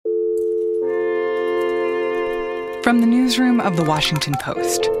From the newsroom of The Washington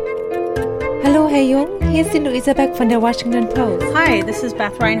Post. Hallo, Herr Jung. Hier ist die Luisa Beck von der Washington Post. Hi, this is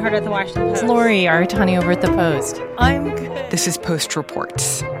Beth Reinhardt at The Washington Post. It's Lori Aratani over at The Post. I'm good. This is Post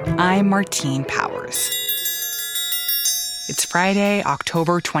Reports. I'm Martine Powers. It's Friday,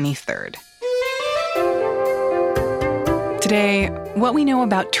 October 23rd. Today, what we know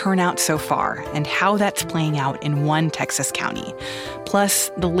about turnout so far and how that's playing out in one Texas county,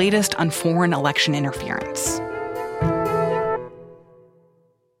 plus the latest on foreign election interference.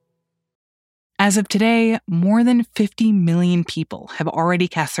 As of today, more than 50 million people have already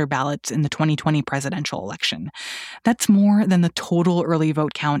cast their ballots in the 2020 presidential election. That's more than the total early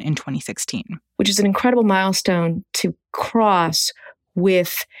vote count in 2016. Which is an incredible milestone to cross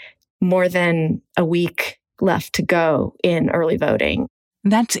with more than a week left to go in early voting.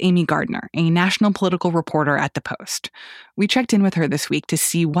 That's Amy Gardner, a national political reporter at The Post. We checked in with her this week to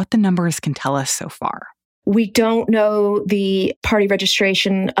see what the numbers can tell us so far. We don't know the party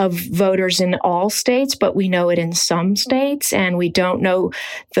registration of voters in all states, but we know it in some states. And we don't know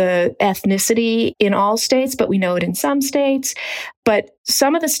the ethnicity in all states, but we know it in some states. But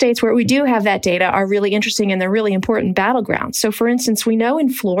some of the states where we do have that data are really interesting and they're really important battlegrounds. So, for instance, we know in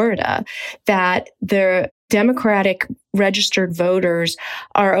Florida that the Democratic registered voters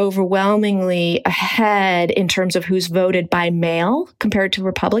are overwhelmingly ahead in terms of who's voted by mail compared to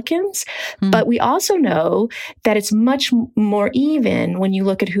Republicans. But we also know that it's much more even when you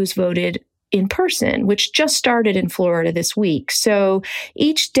look at who's voted in person, which just started in Florida this week. So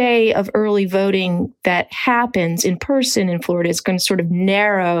each day of early voting that happens in person in Florida is going to sort of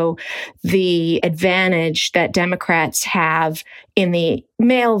narrow the advantage that Democrats have in the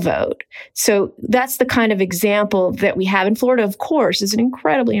mail vote. So that's the kind of example that we have in Florida, of course, is an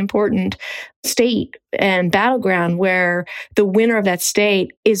incredibly important state and battleground where the winner of that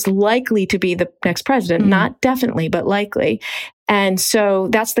state is likely to be the next president, not definitely, but likely. And so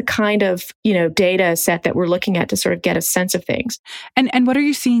that's the kind of, data set that we're looking at to sort of get a sense of things. And what are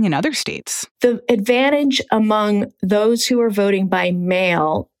you seeing in other states? The advantage among those who are voting by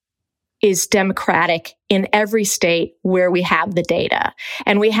mail is Democratic in every state where we have the data.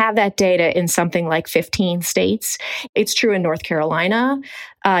 And we have that data in something like 15 states. It's true in North Carolina.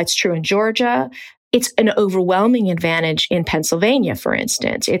 It's true in Georgia. It's an overwhelming advantage in Pennsylvania, for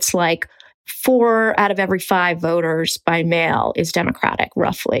instance. It's like 4 out of every 5 voters by mail is Democratic,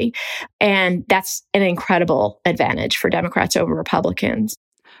 roughly. And that's an incredible advantage for Democrats over Republicans.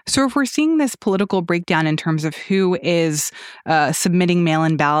 So if we're seeing this political breakdown in terms of who is submitting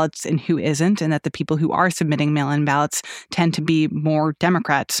mail-in ballots and who isn't, and that the people who are submitting mail-in ballots tend to be more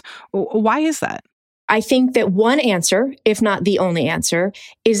Democrats, why is that? I think that one answer, if not the only answer,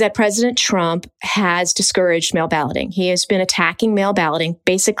 is that President Trump has discouraged mail balloting. He has been attacking mail balloting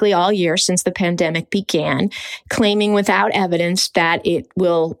basically all year since the pandemic began, claiming without evidence that it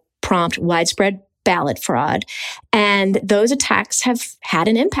will prompt widespread ballot fraud. And those attacks have had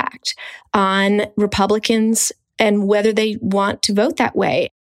an impact on Republicans and whether they want to vote that way.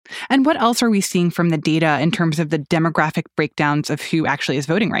 And what else are we seeing from the data in terms of the demographic breakdowns of who actually is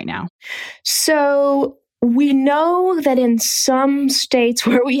voting right now? So we know that in some states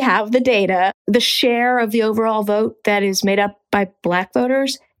where we have the data, the share of the overall vote that is made up by Black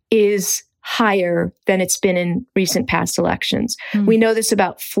voters is higher than it's been in recent past elections. We know this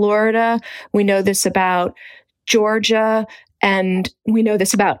about Florida. We know this about Georgia. And we know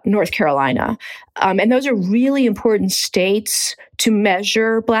this about North Carolina. And those are really important states to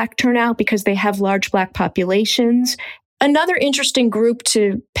measure Black turnout because they have large Black populations. Another interesting group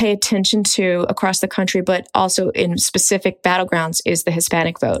to pay attention to across the country, but also in specific battlegrounds, is the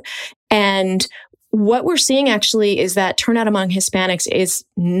Hispanic vote. And what we're seeing actually is that turnout among Hispanics is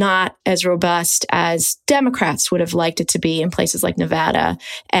not as robust as Democrats would have liked it to be in places like Nevada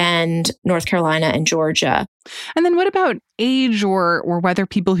and North Carolina and Georgia. And then what about age or whether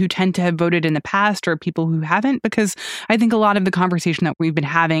people who tend to have voted in the past or people who haven't? Because I think a lot of the conversation that we've been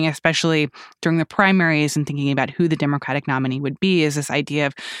having, especially during the primaries and thinking about who the Democratic nominee would be, is this idea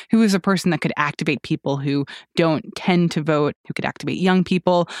of who is a person that could activate people who don't tend to vote, who could activate young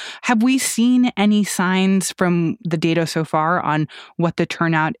people. Have we seen any signs from the data so far on what the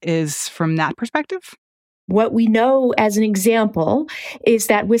turnout is from that perspective? What we know as an example is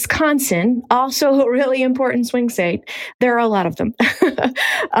that Wisconsin, also a really important swing state, there are a lot of them,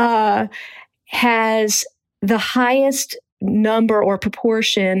 has the highest number or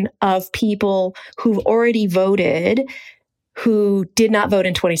proportion of people who've already voted who did not vote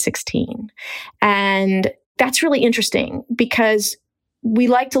in 2016. And that's really interesting because we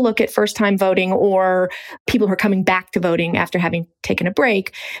like to look at first-time voting or people who are coming back to voting after having taken a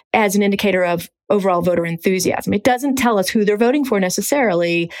break as an indicator of overall voter enthusiasm. It doesn't tell us who they're voting for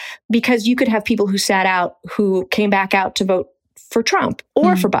necessarily, because you could have people who sat out who came back out to vote for Trump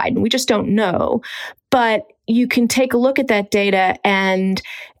or for Biden. We just don't know. But you can take a look at that data and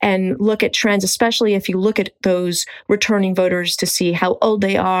look at trends, especially if you look at those returning voters to see how old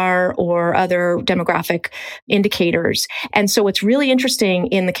they are or other demographic indicators. And so what's really interesting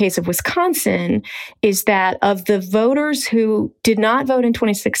in the case of Wisconsin is that of the voters who did not vote in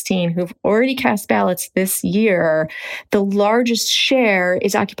 2016, who've already cast ballots this year, the largest share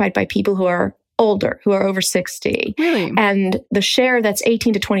is occupied by people who are older, who are over 60. Really? And the share that's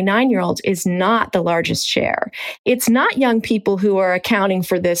 18 to 29-year-olds is not the largest share. It's not young people who are accounting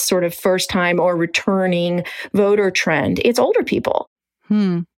for this sort of first-time or returning voter trend. It's older people.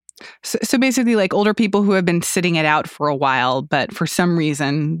 So basically, like older people who have been sitting it out for a while, but for some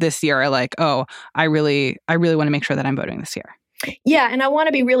reason this year are like, oh, I really want to make sure that I'm voting this year. Yeah, and I want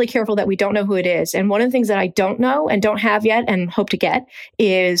to be really careful that we don't know who it is. And one of the things that I don't know and don't have yet and hope to get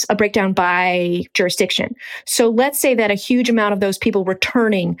is a breakdown by jurisdiction. So let's say that a huge amount of those people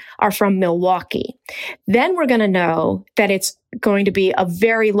returning are from Milwaukee. Then we're going to know that it's going to be a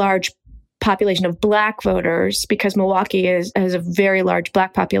very large population of Black voters, because Milwaukee has a very large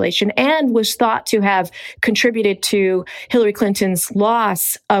Black population and was thought to have contributed to Hillary Clinton's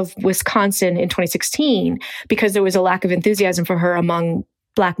loss of Wisconsin in 2016, because there was a lack of enthusiasm for her among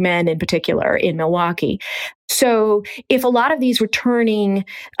Black men in particular in Milwaukee. So if a lot of these returning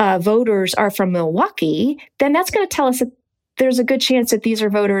voters are from Milwaukee, then that's going to tell us that there's a good chance that these are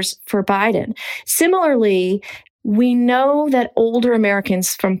voters for Biden. Similarly, we know that older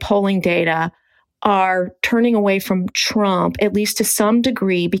Americans from polling data are turning away from Trump, at least to some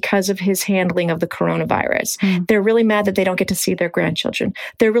degree, because of his handling of the coronavirus. They're really mad that they don't get to see their grandchildren.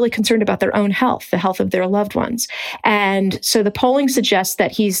 They're really concerned about their own health, the health of their loved ones. And so the polling suggests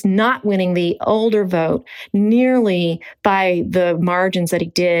that he's not winning the older vote nearly by the margins that he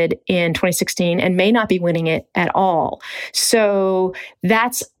did in 2016 and may not be winning it at all. So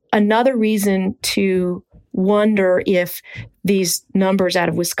that's another reason to wonder if these numbers out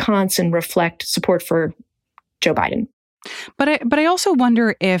of Wisconsin reflect support for Joe Biden. But I also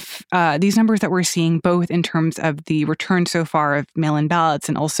wonder if these numbers that we're seeing, both in terms of the return so far of mail-in ballots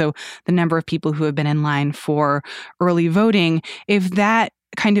and also the number of people who have been in line for early voting, if that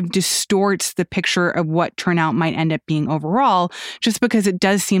kind of distorts the picture of what turnout might end up being overall, just because it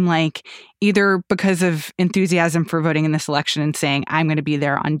does seem like either because of enthusiasm for voting in this election and saying, I'm going to be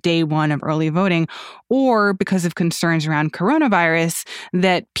there on day one of early voting, or because of concerns around coronavirus,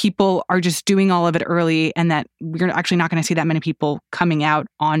 that people are just doing all of it early and that we're actually not going to see that many people coming out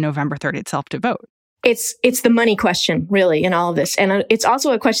on November 3rd itself to vote. It's the money question, really, in all of this. And it's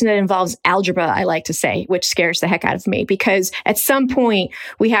also a question that involves algebra, I like to say, which scares the heck out of me, because at some point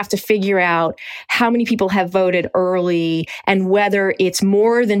we have to figure out how many people have voted early and whether it's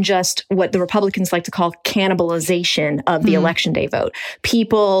more than just what the Republicans like to call cannibalization of the election day vote.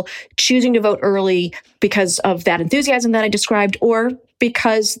 People choosing to vote early because of that enthusiasm that I described, or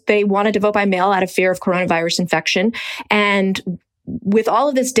because they wanted to vote by mail out of fear of coronavirus infection. And with all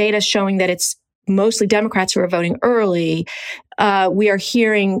of this data showing that it's mostly Democrats who are voting early, we are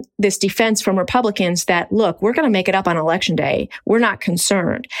hearing this defense from Republicans that, look, we're going to make it up on election day. We're not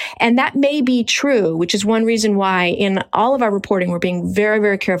concerned. And that may be true, which is one reason why in all of our reporting, we're being very,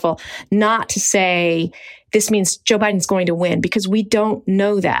 very careful not to say this means Joe Biden's going to win, because we don't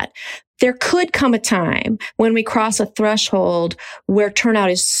know that. There could come a time when we cross a threshold where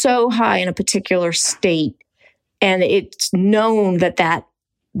turnout is so high in a particular state, and it's known that that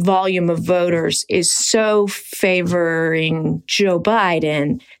volume of voters is so favoring Joe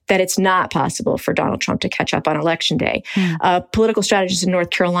Biden that it's not possible for Donald Trump to catch up on election day. Political strategists in North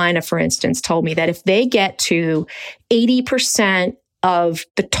Carolina, for instance, told me that if they get to 80% of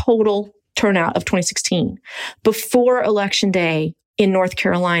the total turnout of 2016 before election day in North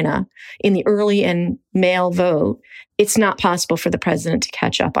Carolina, in the early and mail vote, it's not possible for the president to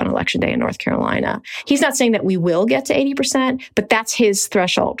catch up on election day in North Carolina. He's not saying that we will get to 80%, but that's his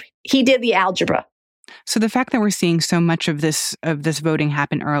threshold. He did the algebra. So the fact that we're seeing so much of this voting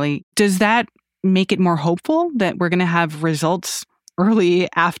happen early, does that make it more hopeful that we're going to have results early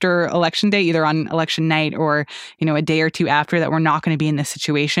after election day, either on election night or, a day or two after, that we're not going to be in this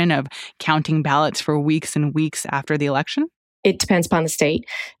situation of counting ballots for weeks and weeks after the election? It depends upon the state.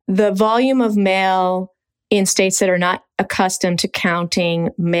 The volume of mail in states that are not accustomed to counting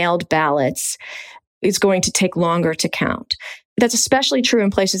mailed ballots is going to take longer to count. That's especially true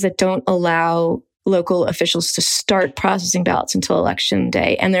in places that don't allow local officials to start processing ballots until Election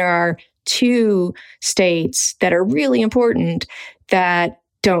Day. And there are 2 states that are really important that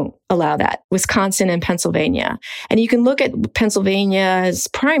don't allow that, Wisconsin and Pennsylvania. And you can look at Pennsylvania's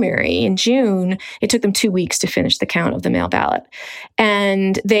primary in June. It took them 2 weeks to finish the count of the mail ballot.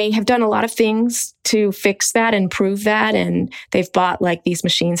 And they have done a lot of things to fix that and prove that. And they've bought like these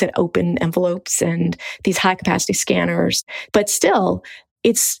machines that open envelopes and these high capacity scanners. But still,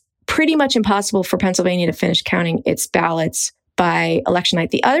 it's pretty much impossible for Pennsylvania to finish counting its ballots by election night.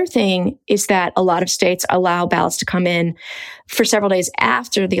 The other thing is that a lot of states allow ballots to come in for several days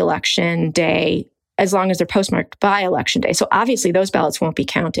after the election day, as long as they're postmarked by election day. So obviously those ballots won't be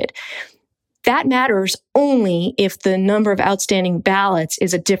counted. That matters only if the number of outstanding ballots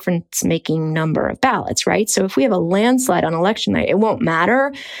is a difference-making number of ballots, right? So if we have a landslide on election night, it won't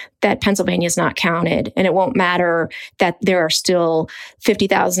matter that Pennsylvania is not counted, and it won't matter that there are still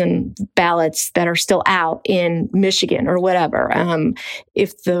 50,000 ballots that are still out in Michigan or whatever.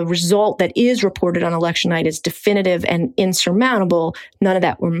 If the result that is reported on election night is definitive and insurmountable, none of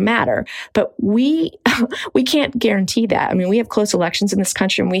that will matter. But we can't guarantee that. I mean, we have close elections in this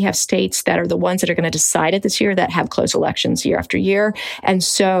country, and we have states that are the ones that are going to decide it this year that have close elections year after year. And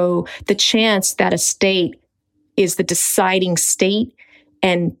so the chance that a state is the deciding state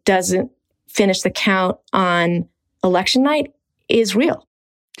and doesn't finish the count on election night is real.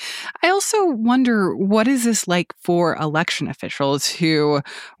 I also wonder, what is this like for election officials who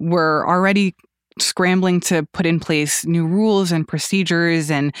were already scrambling to put in place new rules and procedures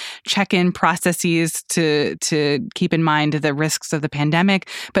and check-in processes to keep in mind the risks of the pandemic,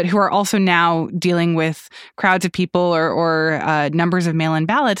 but who are also now dealing with crowds of people or numbers of mail-in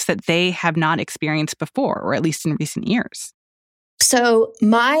ballots that they have not experienced before, or at least in recent years? So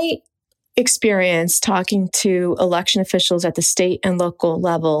my experience talking to election officials at the state and local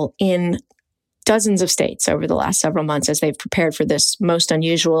level in dozens of states over the last several months as they've prepared for this most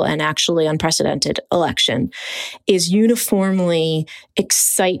unusual and actually unprecedented election is uniformly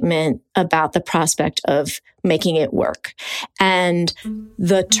excitement about the prospect of making it work. And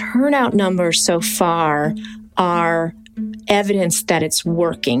the turnout numbers so far are evidence that it's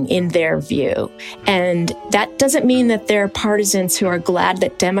working in their view. And that doesn't mean that there are partisans who are glad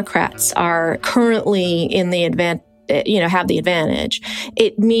that Democrats are currently in the have the advantage.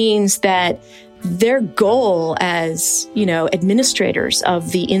 It means that their goal as, administrators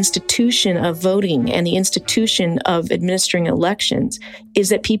of the institution of voting and the institution of administering elections is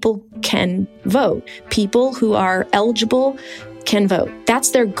that people can vote. People who are eligible can vote.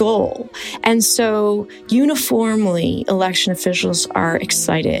 That's their goal. And so uniformly, election officials are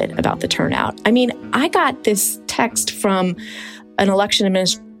excited about the turnout. I mean, I got this text from an election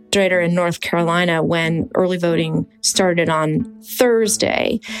administrator in North Carolina when early voting started on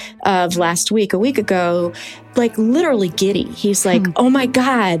Thursday of last week, a week ago, like literally giddy. He's like, oh my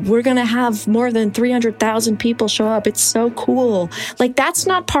God, we're going to have more than 300,000 people show up. It's so cool. Like, that's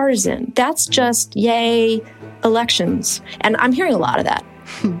not partisan. That's just yay elections. And I'm hearing a lot of that.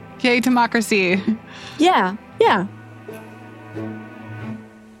 Yay, democracy. Yeah.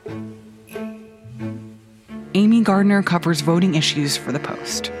 Amy Gardner covers voting issues for The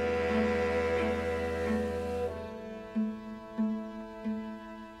Post.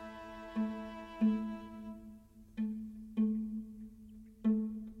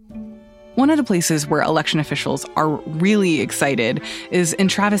 One of the places where election officials are really excited is in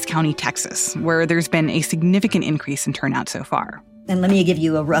Travis County, Texas, where there's been a significant increase in turnout so far. And let me give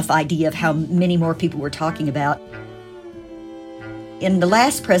you a rough idea of how many more people we're talking about. In the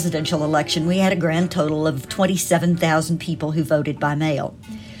last presidential election, we had a grand total of 27,000 people who voted by mail.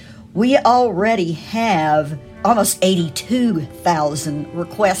 We already have almost 82,000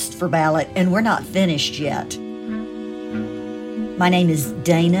 requests for ballot, and we're not finished yet. My name is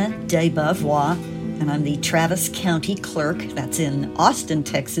Dana DeBevois, and I'm the Travis County Clerk. That's in Austin,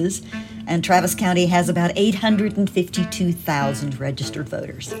 Texas. And Travis County has about 852,000 registered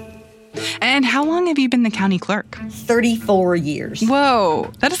voters. And how long have you been the county clerk? 34 years.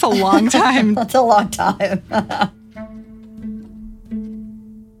 Whoa, that is a long time. That's a long time.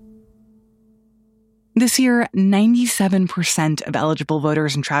 This year, 97% of eligible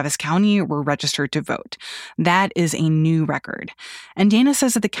voters in Travis County were registered to vote. That is a new record. And Dana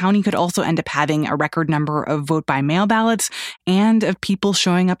says that the county could also end up having a record number of vote-by-mail ballots and of people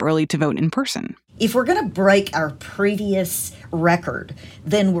showing up early to vote in person. If we're going to break our previous record,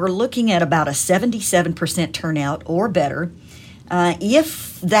 then we're looking at about a 77% turnout or better.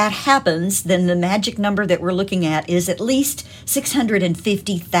 If that happens, then the magic number that we're looking at is at least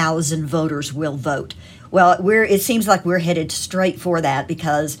 650,000 voters will vote. Well, it seems like we're headed straight for that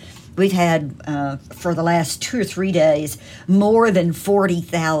because We've had, for the last 2 or 3 days, more than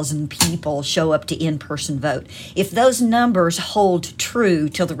 40,000 people show up to in-person vote. If those numbers hold true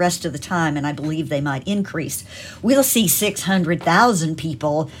till the rest of the time, and I believe they might increase, we'll see 600,000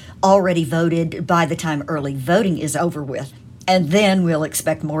 people already voted by the time early voting is over with. And then we'll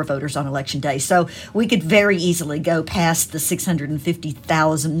expect more voters on Election Day. So we could very easily go past the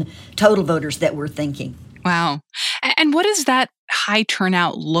 650,000 total voters that we're thinking. Wow. And what does that high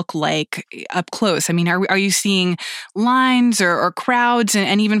turnout look like up close? I mean, are you seeing lines or crowds?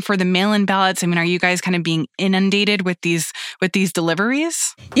 And even for the mail-in ballots, I mean, are you guys kind of being inundated with these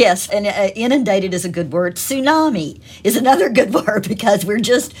deliveries? Yes, and inundated is a good word. Tsunami is another good word because we're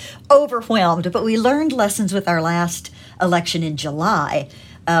just overwhelmed. But we learned lessons with our last election in July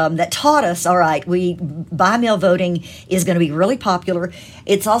that taught us, all right, by-mail voting is going to be really popular.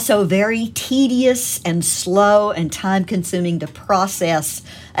 It's also very tedious and slow and time-consuming to process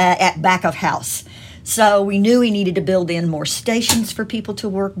at back of house. So we knew we needed to build in more stations for people to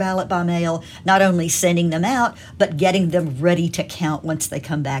work ballot by mail, not only sending them out, but getting them ready to count once they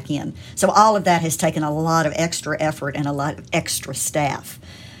come back in. So all of that has taken a lot of extra effort and a lot of extra staff.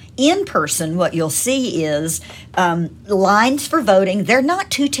 In person, what you'll see is lines for voting. They're not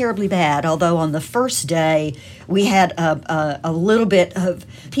too terribly bad, although on the first day we had a little bit of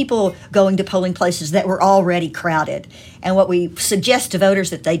people going to polling places that were already crowded. And what we suggest to voters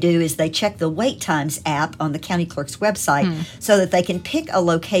that they do is they check the Wait Times app on the county clerk's website so that they can pick a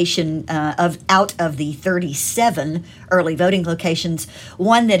location out of the 37 early voting locations,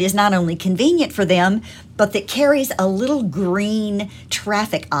 one that is not only convenient for them, but that carries a little green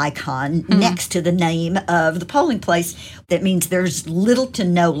traffic icon next to the name of the polling place. That means there's little to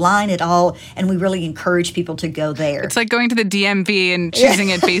no line at all, and we really encourage people to go there. It's like going to the DMV and choosing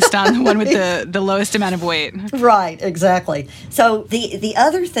it based on the one with the lowest amount of weight. Right, exactly. So the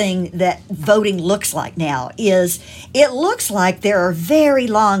other thing that voting looks like now is it looks like there are very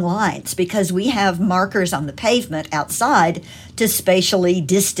long lines because we have markers on the pavement outside to socially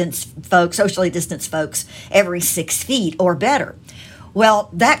distance folks every 6 feet or better. Well,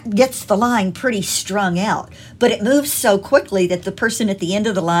 that gets the line pretty strung out, but it moves so quickly that the person at the end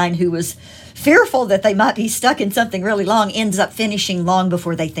of the line who was fearful that they might be stuck in something really long ends up finishing long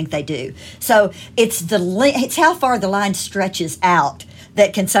before they think they do. So it's how far the line stretches out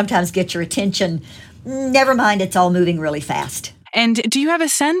that can sometimes get your attention. Never mind, it's all moving really fast. And do you have a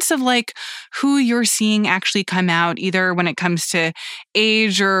sense of like who you're seeing actually come out, either when it comes to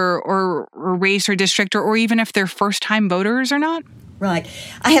age or race or district, or even if they're first-time voters or not? Right.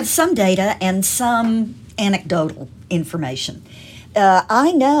 I have some data and some anecdotal information.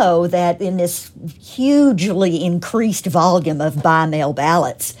 I know that in this hugely increased volume of by-mail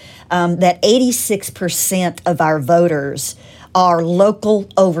ballots, that 86% of our voters are local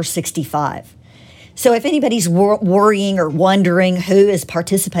over 65. So if anybody's worrying or wondering who is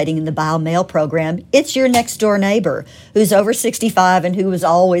participating in the by-mail program, it's your next-door neighbor who's over 65 and who was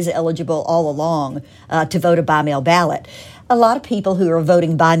always eligible all along to vote a by-mail ballot. A lot of people who are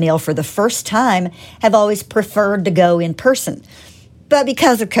voting by mail for the first time have always preferred to go in person. But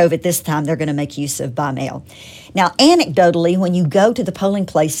because of COVID this time, they're going to make use of by mail. Now, anecdotally, when you go to the polling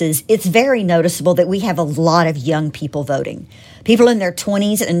places, it's very noticeable that we have a lot of young people voting. People in their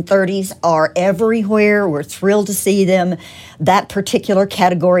 20s and 30s are everywhere. We're thrilled to see them. That particular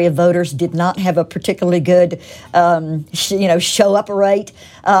category of voters did not have a particularly good, show up rate,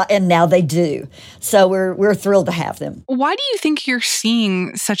 and now they do. So we're thrilled to have them. Why do you think you're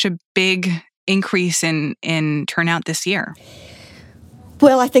seeing such a big increase in turnout this year?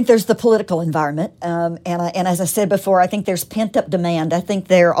 Well, I think there's the political environment, and as I said before, I think there's pent-up demand. I think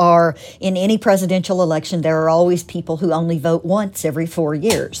there are, in any presidential election, there are always people who only vote once every 4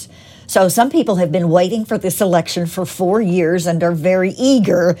 years. So some people have been waiting for this election for 4 years and are very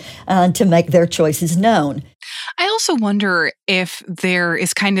eager to make their choices known. I also wonder if there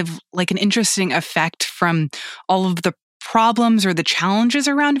is kind of like an interesting effect from all of the problems or the challenges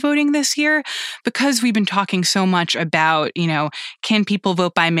around voting this year, because we've been talking so much about, can people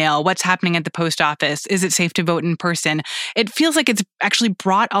vote by mail? What's happening at the post office? Is it safe to vote in person? It feels like it's actually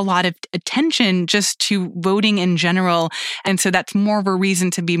brought a lot of attention just to voting in general. And so that's more of a reason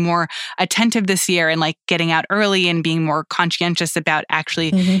to be more attentive this year and like getting out early and being more conscientious about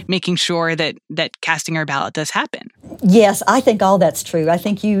actually making sure that casting our ballot does happen. Yes, I think all that's true. I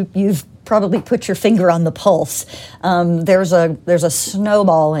think you've probably put your finger on the pulse. There's a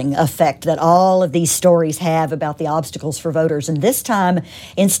snowballing effect that all of these stories have about the obstacles for voters. And this time,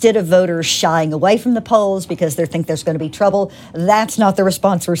 instead of voters shying away from the polls because they think there's going to be trouble, that's not the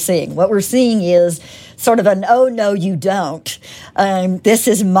response we're seeing. What we're seeing is sort of an, oh, no, you don't. This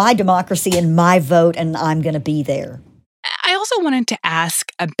is my democracy and my vote, and I'm going to be there. I also wanted to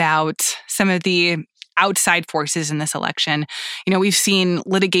ask about some of the outside forces in this election. You know, we've seen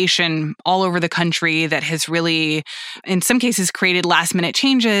litigation all over the country that has really, in some cases, created last-minute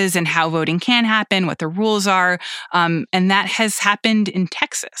changes in how voting can happen, what the rules are, and that has happened in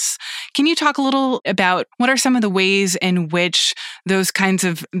Texas. Can you talk a little about what are some of the ways in which those kinds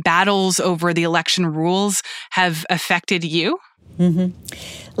of battles over the election rules have affected you? Mm-hmm.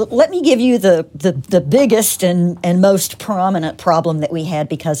 Let me give you the biggest and most prominent problem that we had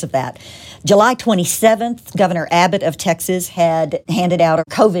because of that. July 27th, Governor Abbott of Texas had handed out a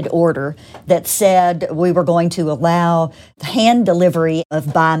COVID order that said we were going to allow hand delivery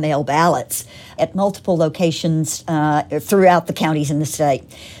of by-mail ballots at multiple locations throughout the counties in the state.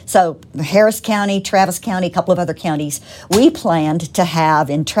 So Harris County, Travis County, a couple of other counties, we planned to have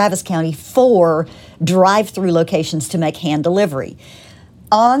in Travis County 4 drive-through locations to make hand delivery.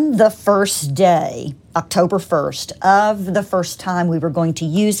 On the first day, October 1st, of the first time we were going to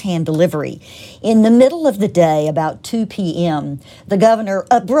use hand delivery, in the middle of the day, about 2 p.m., the governor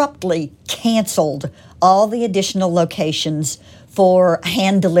abruptly canceled all the additional locations for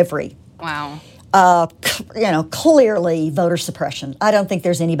hand delivery. Wow. Clearly voter suppression. I don't think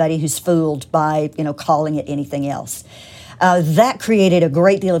there's anybody who's fooled by, calling it anything else. That created a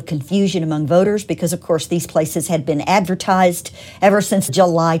great deal of confusion among voters because, of course, these places had been advertised ever since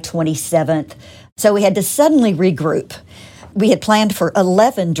July 27th. So we had to suddenly regroup. We had planned for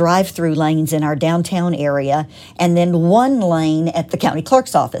 11 drive-through lanes in our downtown area and then 1 lane at the county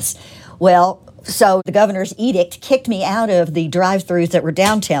clerk's office. Well, so the governor's edict kicked me out of the drive-throughs that were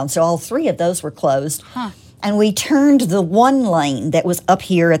downtown, so all 3 of those were closed. And we turned the 1 lane that was up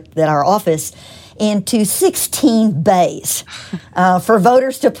here at our office into 16 bays for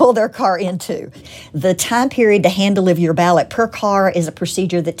voters to pull their car into. The time period to hand deliver your ballot per car is a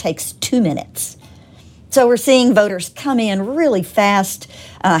procedure that takes 2 minutes. So we're seeing voters come in really fast,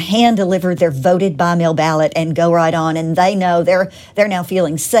 hand deliver their voted by mail ballot and go right on. And they know they're now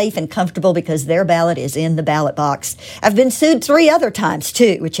feeling safe and comfortable because their ballot is in the ballot box. I've been sued 3 other times,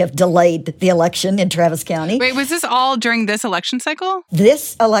 too, which have delayed the election in Travis County. Wait, was this all during this election cycle?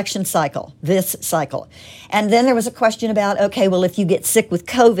 This cycle. And then there was a question about, okay, well, if you get sick with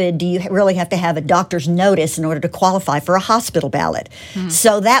COVID, do you really have to have a doctor's notice in order to qualify for a hospital ballot?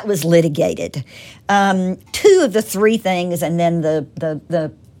 So that was litigated. 2 of the 3 things, and then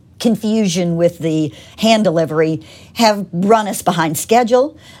the confusion with the hand delivery have run us behind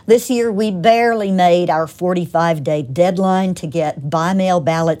schedule. This year, we barely made our 45-day deadline to get by-mail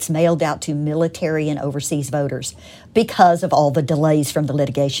ballots mailed out to military and overseas voters because of all the delays from the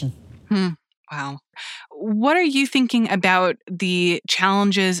litigation. Wow. What are you thinking about the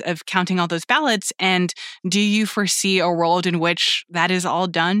challenges of counting all those ballots? And do you foresee a world in which that is all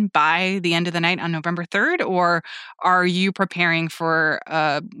done by the end of the night on November 3rd? Or are you preparing for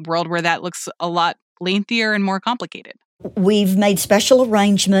a world where that looks a lot lengthier and more complicated? We've made special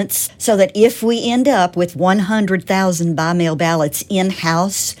arrangements so that if we end up with 100,000 by-mail ballots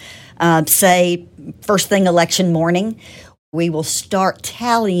in-house, say first thing election morning, we will start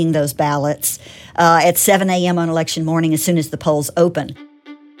tallying those ballots at 7 a.m. on election morning as soon as the polls open.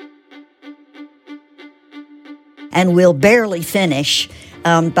 And we'll barely finish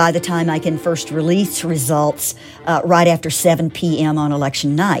by the time I can first release results right after 7 p.m. on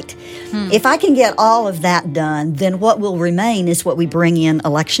election night. If I can get all of that done, then what will remain is what we bring in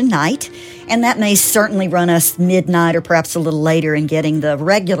election night, and that may certainly run us midnight or perhaps a little later in getting the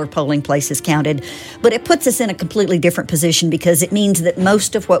regular polling places counted, but it puts us in a completely different position because it means that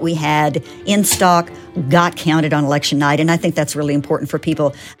most of what we had in stock got counted on election night, and I think that's really important for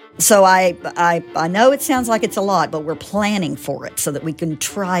people. So I know it sounds like it's a lot, but we're planning for it so that we can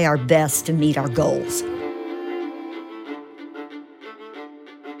try our best to meet our goals.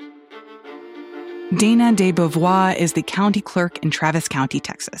 Dana de Beauvoir is the county clerk in Travis County,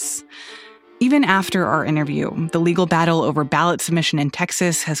 Texas. Even after our interview, the legal battle over ballot submission in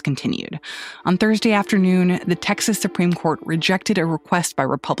Texas has continued. On Thursday afternoon, the Texas Supreme Court rejected a request by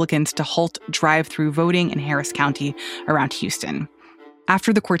Republicans to halt drive-through voting in Harris County around Houston.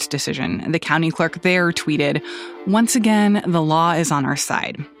 After the court's decision, the county clerk there tweeted, "Once again, the law is on our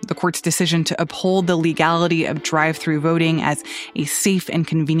side. The court's decision to uphold the legality of drive-through voting as a safe and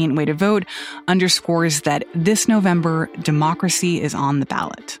convenient way to vote underscores that this November, democracy is on the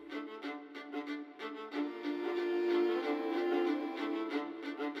ballot."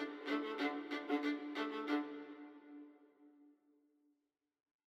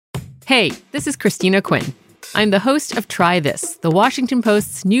 Hey, this is Christina Quinn. I'm the host of Try This, the Washington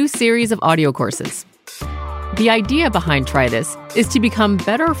Post's new series of audio courses. The idea behind Try This is to become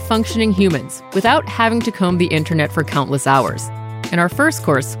better functioning humans without having to comb the internet for countless hours. In our first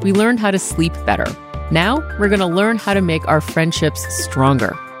course, we learned how to sleep better. Now, we're going to learn how to make our friendships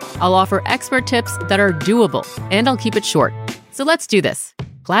stronger. I'll offer expert tips that are doable, and I'll keep it short. So let's do this.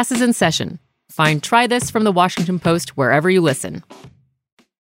 Class is in session. Find Try This from the Washington Post wherever you listen.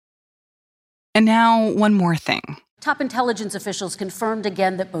 And now, one more thing. Top intelligence officials confirmed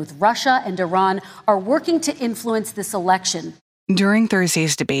again that both Russia and Iran are working to influence this election. During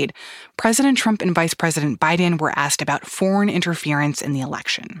Thursday's debate, President Trump and Vice President Biden were asked about foreign interference in the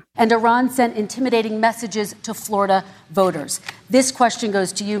election. And Iran sent intimidating messages to Florida voters. This question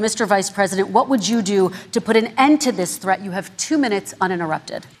goes to you, Mr. Vice President. What would you do to put an end to this threat? You have 2 minutes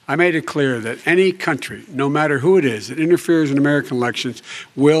uninterrupted. I made it clear that any country, no matter who it is, that interferes in American elections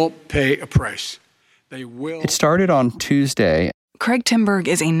will pay a price. They will. It started on Tuesday. Craig Timberg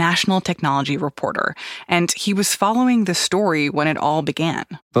is a national technology reporter, and he was following the story when it all began.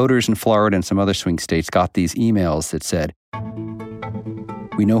 Voters in Florida and some other swing states got these emails that said,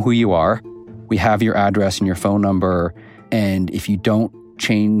 "We know who you are. We have your address and your phone number. And if you don't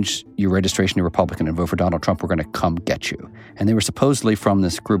change your registration to Republican and vote for Donald Trump, we're going to come get you." And they were supposedly from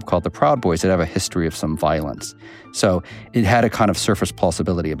this group called the Proud Boys that have a history of some violence. So it had a kind of surface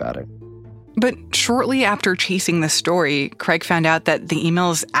plausibility about it. But shortly after chasing the story, Craig found out that the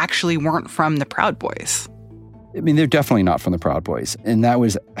emails actually weren't from the Proud Boys. I mean, they're definitely not from the Proud Boys. And that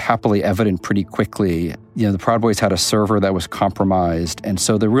was happily evident pretty quickly. You know, the Proud Boys had a server that was compromised. And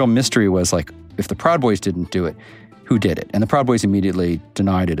so the real mystery was, like, if the Proud Boys didn't do it, who did it? And the Proud Boys immediately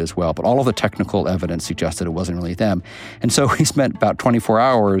denied it as well. But all of the technical evidence suggested it wasn't really them. And so we spent about 24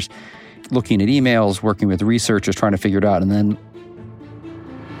 hours looking at emails, working with researchers, trying to figure it out. And then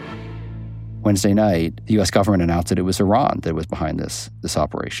Wednesday night, the U.S. government announced that it was Iran that was behind this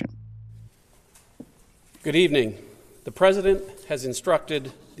operation. Good evening. The President has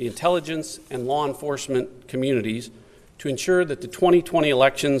instructed the intelligence and law enforcement communities to ensure that the 2020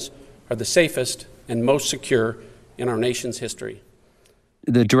 elections are the safest and most secure in our nation's history.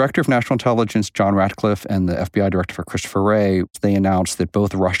 The Director of National Intelligence, John Ratcliffe, and the FBI Director Christopher Wray, they announced that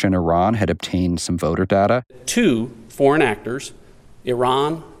both Russia and Iran had obtained some voter data. 2 foreign actors,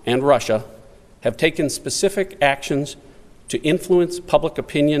 Iran and Russia, have taken specific actions to influence public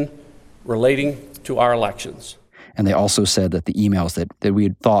opinion relating to our elections. And they also said that the emails that we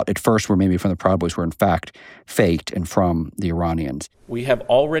had thought at first were maybe from the Proud Boys were in fact faked and from the Iranians. We have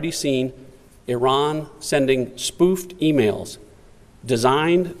already seen Iran sending spoofed emails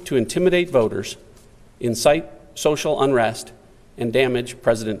designed to intimidate voters, incite social unrest, and damage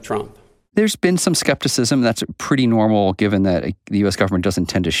President Trump. There's been some skepticism. That's pretty normal given that the U.S. government doesn't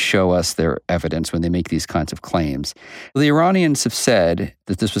tend to show us their evidence when they make these kinds of claims. The Iranians have said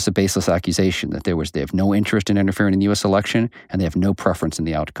that this was a baseless accusation, that they have no interest in interfering in the U.S. election and they have no preference in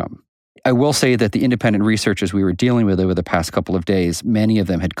the outcome. I will say that the independent researchers we were dealing with over the past couple of days, many of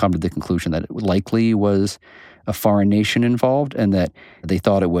them had come to the conclusion that it likely was a foreign nation involved and that they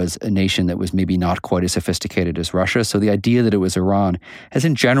thought it was a nation that was maybe not quite as sophisticated as Russia. So the idea that it was Iran has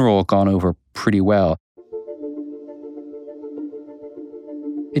in general gone over pretty well.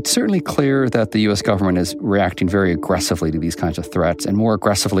 It's certainly clear that the U.S. government is reacting very aggressively to these kinds of threats, and more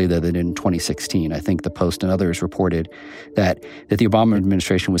aggressively than in 2016. I think the Post and others reported that the Obama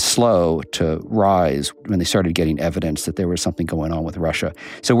administration was slow to rise when they started getting evidence that there was something going on with Russia.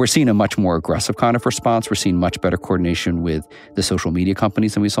 So we're seeing a much more aggressive kind of response. We're seeing much better coordination with the social media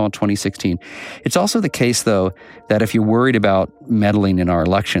companies than we saw in 2016. It's also the case, though, that if you're worried about meddling in our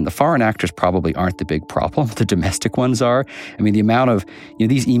election, the foreign actors probably aren't the big problem. The domestic ones are. I mean, the amount of,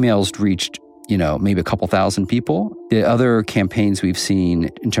 these emails reached, maybe a couple thousand people. The other campaigns we've seen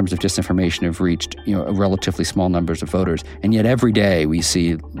in terms of disinformation have reached, relatively small numbers of voters. And yet every day we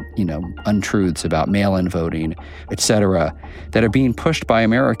see, untruths about mail-in voting, et cetera, that are being pushed by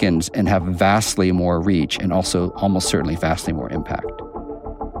Americans and have vastly more reach and also almost certainly vastly more impact.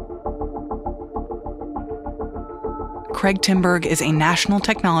 Craig Timberg is a national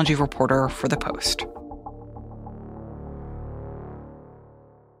technology reporter for The Post.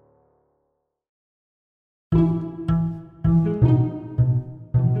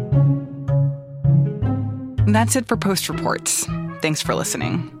 That's it for Post Reports. Thanks for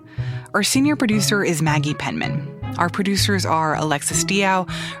listening. Our senior producer is Maggie Penman. Our producers are Alexis Diao,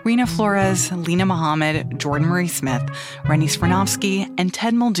 Rena Flores, Lena Mohammed, Jordan Marie Smith, Rennie Svirnovsky, and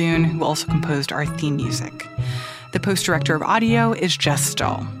Ted Muldoon, who also composed our theme music. The Post Director of Audio is Jess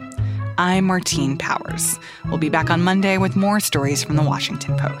Stahl. I'm Martine Powers. We'll be back on Monday with more stories from the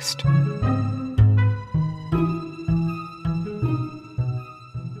Washington Post.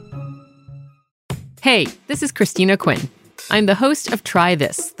 Hey, this is Christina Quinn. I'm the host of Try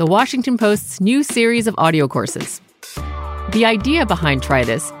This, the Washington Post's new series of audio courses. The idea behind Try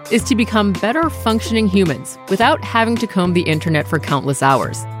This is to become better functioning humans without having to comb the internet for countless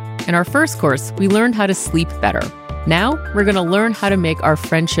hours. In our first course, we learned how to sleep better. Now, we're going to learn how to make our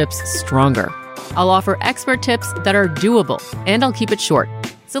friendships stronger. I'll offer expert tips that are doable, and I'll keep it short.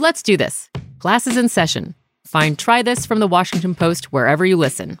 So let's do this. Class is in session. Find Try This from the Washington Post wherever you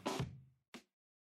listen.